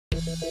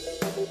Hi,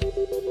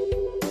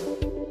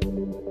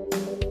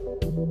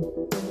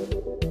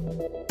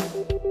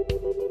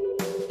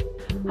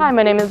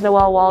 my name is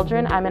Noel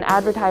Waldron. I'm an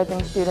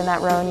advertising student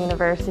at Rowan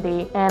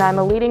University, and I'm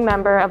a leading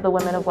member of the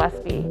Women of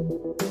Westby.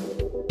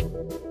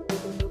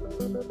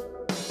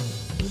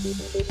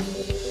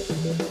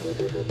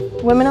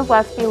 Women of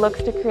Westby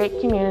looks to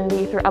create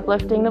community through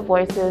uplifting the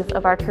voices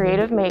of our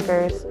creative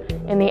makers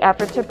in the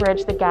effort to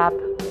bridge the gap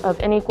of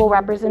unequal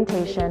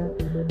representation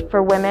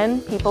for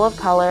women, people of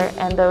color,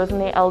 and those in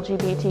the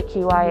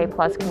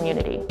LGBTQIA+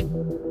 community.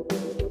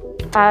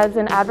 As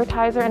an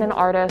advertiser and an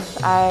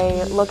artist,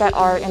 I look at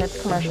art in its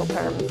commercial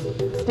terms.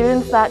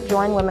 Students that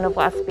join Women of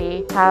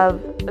Westby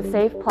have a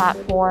safe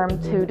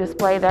platform to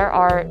display their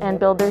art and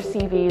build their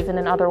CVs in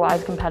an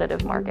otherwise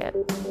competitive market.